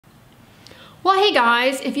Well, hey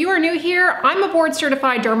guys, if you are new here, I'm a board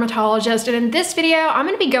certified dermatologist, and in this video, I'm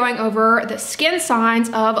going to be going over the skin signs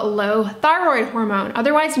of low thyroid hormone,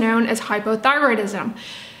 otherwise known as hypothyroidism.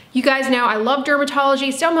 You guys know I love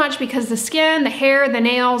dermatology so much because the skin, the hair, the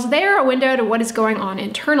nails, they are a window to what is going on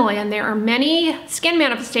internally, and there are many skin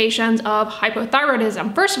manifestations of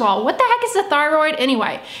hypothyroidism. First of all, what the heck is the thyroid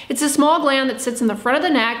anyway? It's a small gland that sits in the front of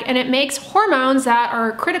the neck, and it makes hormones that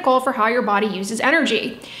are critical for how your body uses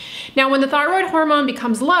energy. Now, when the thyroid hormone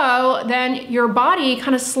becomes low, then your body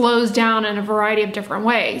kind of slows down in a variety of different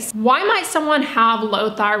ways. Why might someone have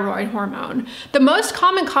low thyroid hormone? The most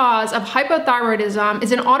common cause of hypothyroidism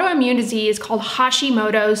is an autoimmune disease called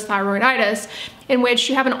Hashimoto's thyroiditis, in which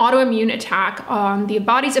you have an autoimmune attack on the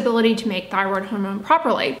body's ability to make thyroid hormone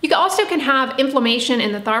properly. You also can have inflammation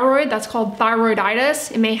in the thyroid, that's called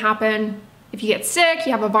thyroiditis. It may happen if you get sick,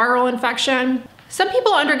 you have a viral infection. Some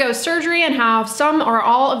people undergo surgery and have some or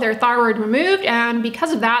all of their thyroid removed, and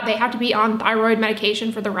because of that, they have to be on thyroid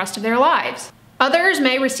medication for the rest of their lives. Others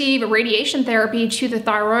may receive radiation therapy to the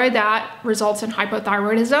thyroid that results in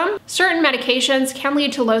hypothyroidism. Certain medications can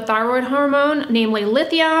lead to low thyroid hormone, namely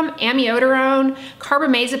lithium, amiodarone,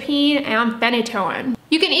 carbamazepine, and phenytoin.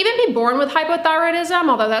 You can even be born with hypothyroidism,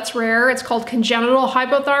 although that's rare. It's called congenital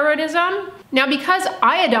hypothyroidism. Now, because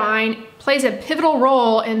iodine plays a pivotal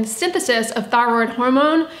role in synthesis of thyroid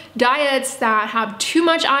hormone, diets that have too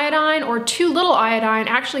much iodine or too little iodine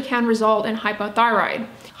actually can result in hypothyroid.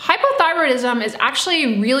 Hypothyroidism is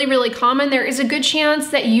actually really common. There is a good chance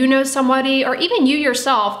that you know somebody, or even you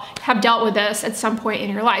yourself, have dealt with this at some point in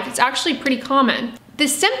your life. It's actually pretty common. The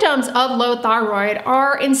symptoms of low thyroid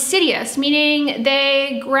are insidious, meaning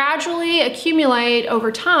they gradually accumulate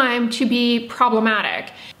over time to be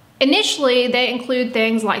problematic. Initially, they include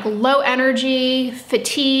things like low energy,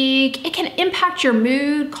 fatigue. It can impact your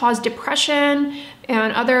mood, cause depression,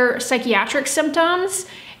 and other psychiatric symptoms.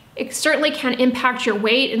 It certainly can impact your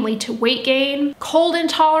weight and lead to weight gain, cold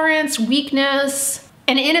intolerance, weakness,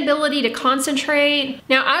 an inability to concentrate.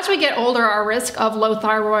 Now, as we get older, our risk of low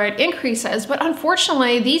thyroid increases, but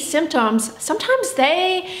unfortunately, these symptoms, sometimes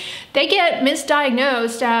they get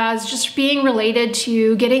misdiagnosed as just being related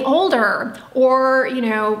to getting older or,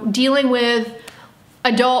 dealing with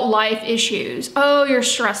adult life issues. Oh, you're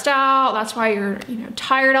stressed out. That's why you're,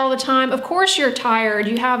 tired all the time. Of course you're tired.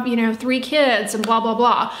 You have, 3 kids and blah, blah,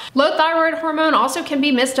 blah. Low thyroid hormone also can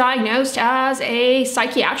be misdiagnosed as a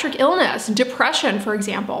psychiatric illness, depression, for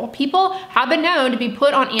example. People have been known to be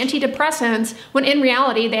put on antidepressants when in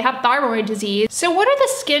reality they have thyroid disease. So what are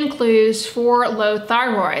the skin clues for low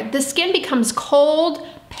thyroid? The skin becomes cold,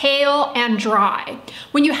 pale, and dry.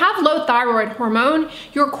 When you have low thyroid hormone,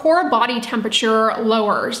 your core body temperature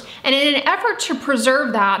lowers. And in an effort to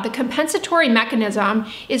preserve that, the compensatory mechanism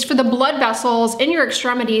is for the blood vessels in your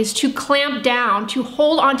extremities to clamp down, to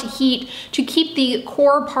hold onto heat, to keep the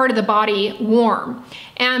core part of the body warm.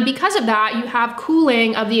 And because of that, you have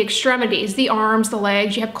cooling of the extremities, the arms, the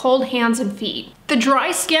legs, you have cold hands and feet. The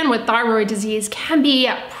dry skin with thyroid disease can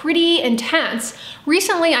be pretty intense.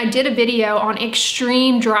 Recently, I did a video on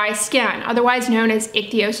extreme dry skin, otherwise known as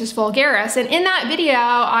ichthyosis vulgaris. And in that video,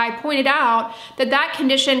 I pointed out that that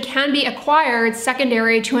condition can be acquired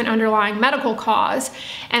secondary to an underlying medical cause.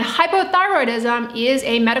 And hypothyroidism is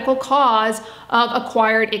a medical cause of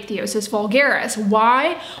acquired ichthyosis vulgaris.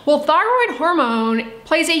 Why? Well, thyroid hormone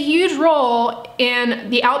plays a huge role in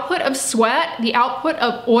the output of sweat, the output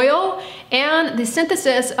of oil, and the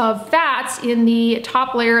synthesis of fats in the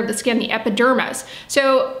top layer of the skin, the epidermis.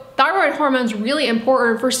 So thyroid hormone is really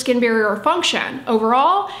important for skin barrier function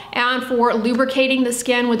overall and for lubricating the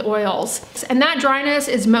skin with oils. And that dryness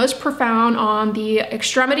is most profound on the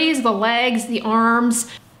extremities, the legs, the arms.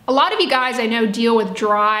 A lot of you guys I know deal with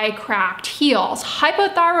dry, cracked heels.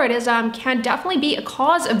 Hypothyroidism can definitely be a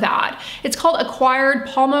cause of that. It's called acquired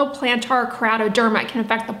palmoplantar keratoderma. It can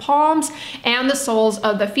affect the palms and the soles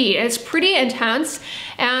of the feet. It's pretty intense,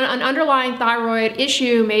 and an underlying thyroid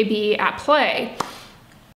issue may be at play.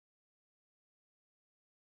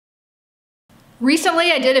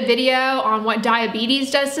 Recently, I did a video on what diabetes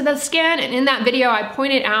does to the skin, and in that video, I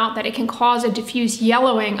pointed out that it can cause a diffuse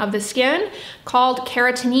yellowing of the skin called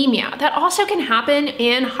keratinemia. That also can happen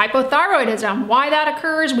in hypothyroidism. Why that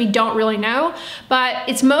occurs, we don't really know, but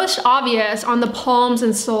it's most obvious on the palms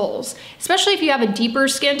and soles. Especially if you have a deeper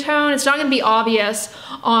skin tone, it's not gonna be obvious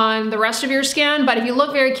on the rest of your skin, but if you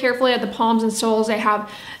look very carefully at the palms and soles, they have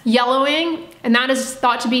yellowing, and that is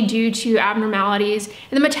thought to be due to abnormalities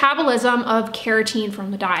in the metabolism of keratin from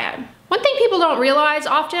the diet. One thing people don't realize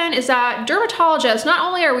often is that dermatologists, not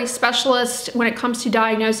only are we specialists when it comes to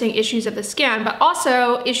diagnosing issues of the skin, but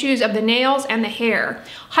also issues of the nails and the hair.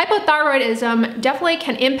 Hypothyroidism definitely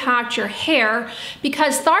can impact your hair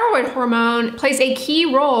because thyroid hormone plays a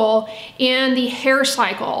key role in the hair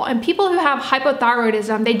cycle. And people who have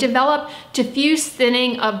hypothyroidism, they develop diffuse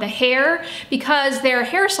thinning of the hair because their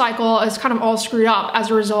hair cycle is kind of all screwed up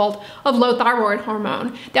as a result of low thyroid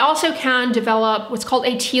hormone. They also can develop what's called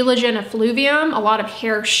a telogen effluvium, a lot of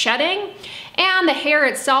hair shedding, and the hair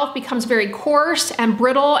itself becomes very coarse and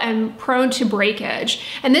brittle and prone to breakage.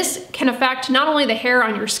 And this can affect not only the hair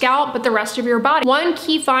on your scalp, but the rest of your body. One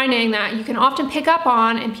key finding that you can often pick up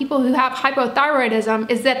on in people who have hypothyroidism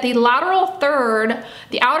is that the lateral third,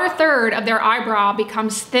 the outer third of their eyebrow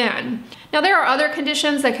becomes thin. Now, there are other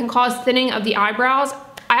conditions that can cause thinning of the eyebrows.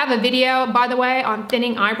 I have a video, by the way, on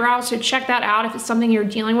thinning eyebrows, so check that out if it's something you're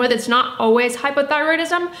dealing with. It's not always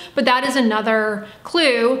hypothyroidism, but that is another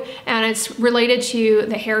clue, and it's related to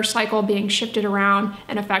the hair cycle being shifted around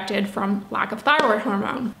and affected from lack of thyroid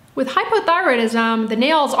hormone. With hypothyroidism, the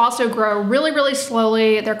nails also grow really, really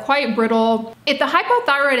slowly. They're quite brittle. If the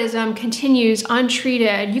hypothyroidism continues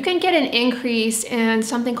untreated, you can get an increase in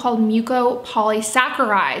something called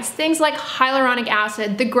mucopolysaccharides, things like hyaluronic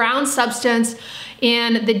acid, the ground substance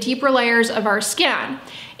in the deeper layers of our skin.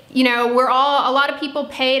 You know, a lot of people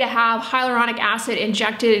pay to have hyaluronic acid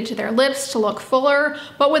injected into their lips to look fuller,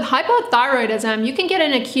 but with hypothyroidism, you can get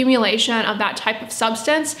an accumulation of that type of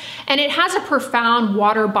substance, and it has a profound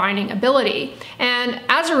water binding ability. And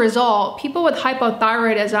as a result, people with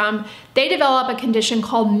hypothyroidism, they develop a condition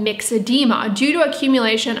called myxedema due to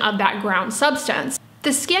accumulation of that ground substance.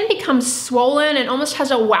 The skin becomes swollen and almost has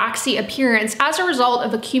a waxy appearance as a result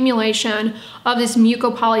of accumulation of this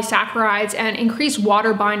mucopolysaccharides and increased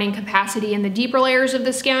water binding capacity in the deeper layers of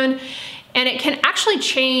the skin. And it can actually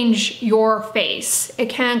change your face. It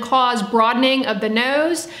can cause broadening of the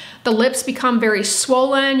nose, the lips become very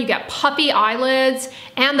swollen, you get puffy eyelids,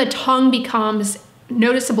 and the tongue becomes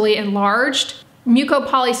noticeably enlarged.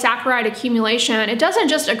 Mucopolysaccharide accumulation, it doesn't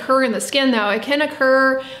just occur in the skin though, it can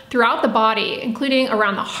occur throughout the body, including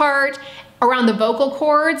around the heart, around the vocal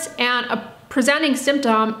cords, and a presenting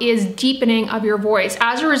symptom is deepening of your voice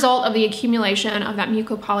as a result of the accumulation of that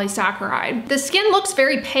mucopolysaccharide. The skin looks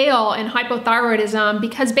very pale in hypothyroidism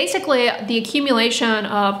because basically the accumulation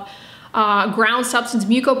of ground substance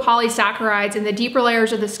mucopolysaccharides in the deeper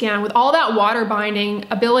layers of the skin with all that water binding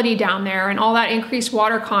ability down there and all that increased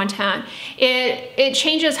water content, it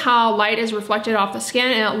changes how light is reflected off the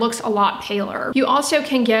skin and it looks a lot paler. You also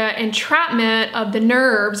can get entrapment of the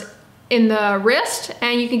nerves in the wrist,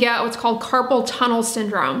 and you can get what's called carpal tunnel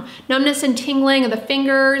syndrome, numbness and tingling of the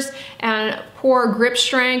fingers and poor grip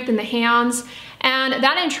strength in the hands. And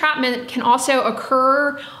that entrapment can also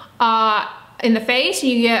occur in the face.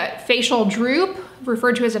 You get facial droop,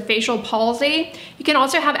 referred to as a facial palsy. You can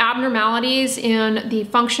also have abnormalities in the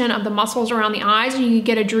function of the muscles around the eyes, and you can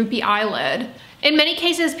get a droopy eyelid. In many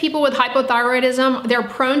cases, people with hypothyroidism, they're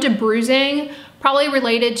prone to bruising, probably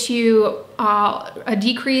related to a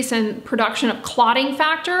decrease in production of clotting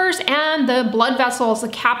factors, and the blood vessels, the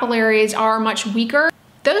capillaries, are much weaker.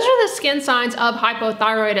 Those are the skin signs of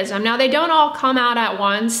hypothyroidism. Now, they don't all come out at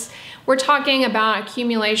once. We're talking about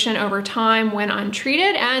accumulation over time when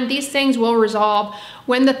untreated, and these things will resolve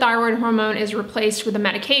when the thyroid hormone is replaced with a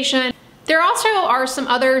medication. There also are some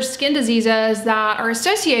other skin diseases that are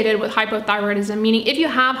associated with hypothyroidism, meaning if you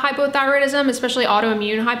have hypothyroidism, especially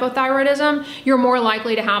autoimmune hypothyroidism, you're more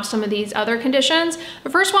likely to have some of these other conditions.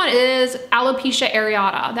 The first one is alopecia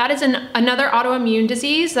areata. That is another autoimmune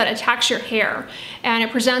disease that attacks your hair, and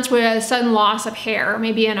it presents with sudden loss of hair,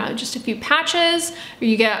 maybe in just a few patches, or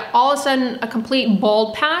you get all of a sudden a complete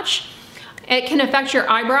bald patch. It can affect your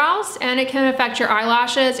eyebrows, and it can affect your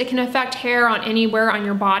eyelashes. It can affect hair on anywhere on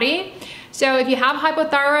your body. So if you have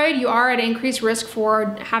hypothyroid, you are at increased risk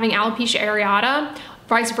for having alopecia areata.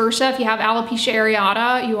 Vice versa, if you have alopecia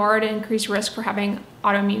areata, you are at increased risk for having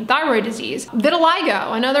autoimmune thyroid disease.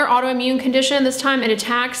 Vitiligo, another autoimmune condition. This time it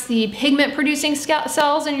attacks the pigment producing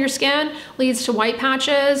cells in your skin, leads to white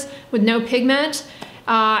patches with no pigment.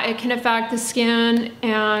 It can affect the skin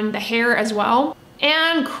and the hair as well.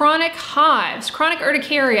 And chronic hives, chronic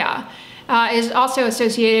urticaria, is also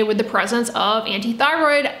associated with the presence of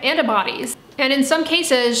anti-thyroid antibodies. And in some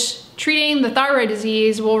cases, treating the thyroid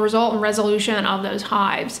disease will result in resolution of those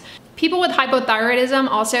hives. People with hypothyroidism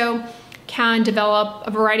also can develop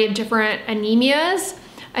a variety of different anemias.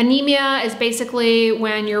 Anemia is basically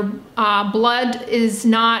when your blood is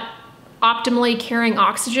not optimally carrying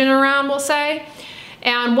oxygen around, we'll say.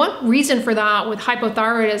 And one reason for that with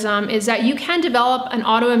hypothyroidism is that you can develop an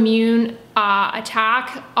autoimmune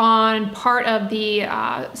attack on part of the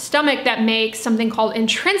stomach that makes something called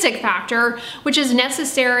intrinsic factor, which is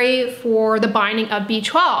necessary for the binding of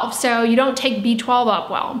B12. So you don't take B12 up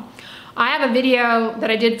well. I have a video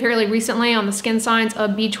that I did fairly recently on the skin signs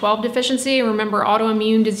of B12 deficiency. Remember,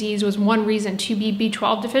 autoimmune disease was one reason to be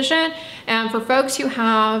B12 deficient. And for folks who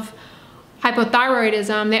have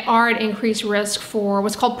hypothyroidism, they are at increased risk for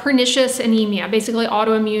what's called pernicious anemia, basically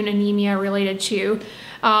autoimmune anemia related to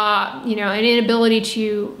an inability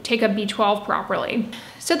to take up B12 properly.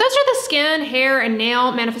 So those are the skin, hair, and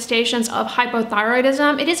nail manifestations of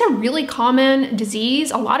hypothyroidism. It is a really common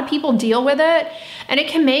disease. A lot of people deal with it, and it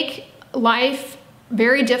can make life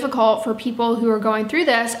very difficult for people who are going through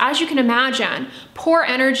this. As you can imagine, poor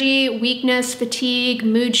energy, weakness, fatigue,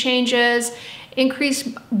 mood changes, increased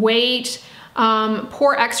weight,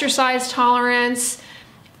 poor exercise tolerance,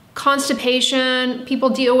 constipation people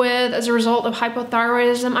deal with as a result of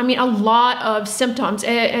hypothyroidism. I mean, a lot of symptoms,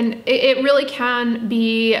 and it really can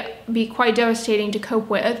be quite devastating to cope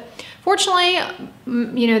with. Fortunately,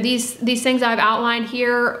 these things I've outlined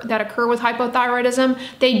here that occur with hypothyroidism,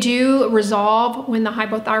 they do resolve when the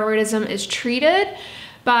hypothyroidism is treated,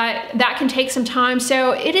 but that can take some time.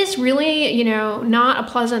 So it is really, not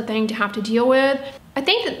a pleasant thing to have to deal with. I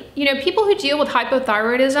think that, people who deal with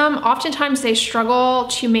hypothyroidism, oftentimes they struggle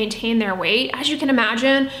to maintain their weight. As you can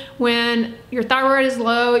imagine, when your thyroid is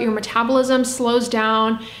low, your metabolism slows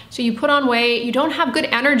down, so you put on weight, you don't have good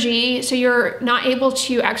energy, so you're not able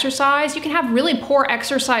to exercise. You can have really poor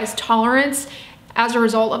exercise tolerance as a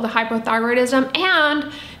result of the hypothyroidism, and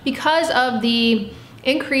because of the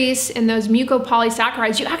increase in those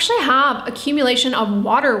mucopolysaccharides, you actually have accumulation of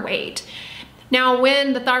water weight. Now,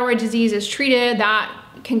 when the thyroid disease is treated, that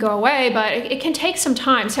can go away, but it can take some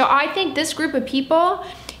time. So I think this group of people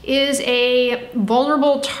is a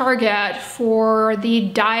vulnerable target for the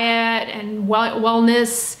diet and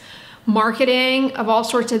wellness marketing of all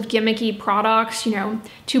sorts of gimmicky products,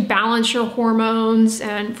 to balance your hormones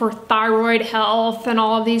and for thyroid health and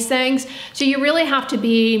all of these things. So you really have to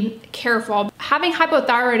be careful. Having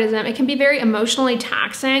hypothyroidism, it can be very emotionally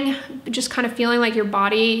taxing, just kind of feeling like your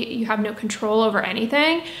body, you have no control over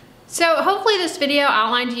anything. So hopefully this video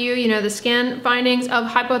outlined to you, the skin findings of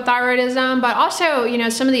hypothyroidism, but also,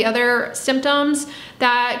 some of the other symptoms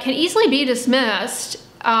that can easily be dismissed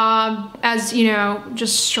as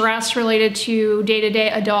just stress related to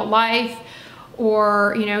day-to-day adult life,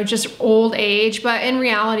 or just old age. But in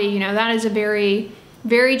reality, that is a very,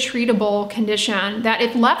 very treatable condition that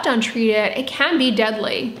if left untreated, it can be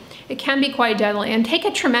deadly. It can be quite deadly and take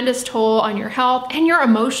a tremendous toll on your health and your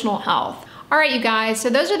emotional health. All right, you guys, so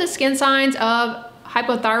those are the skin signs of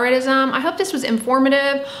hypothyroidism. I hope this was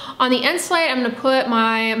informative. On the end slide, I'm gonna put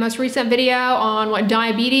my most recent video on what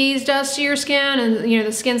diabetes does to your skin and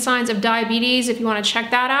the skin signs of diabetes if you wanna check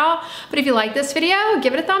that out. But if you like this video,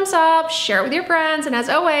 give it a thumbs up, share it with your friends, and as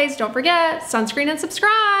always, don't forget, sunscreen and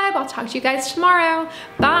subscribe. I'll talk to you guys tomorrow.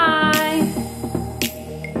 Bye.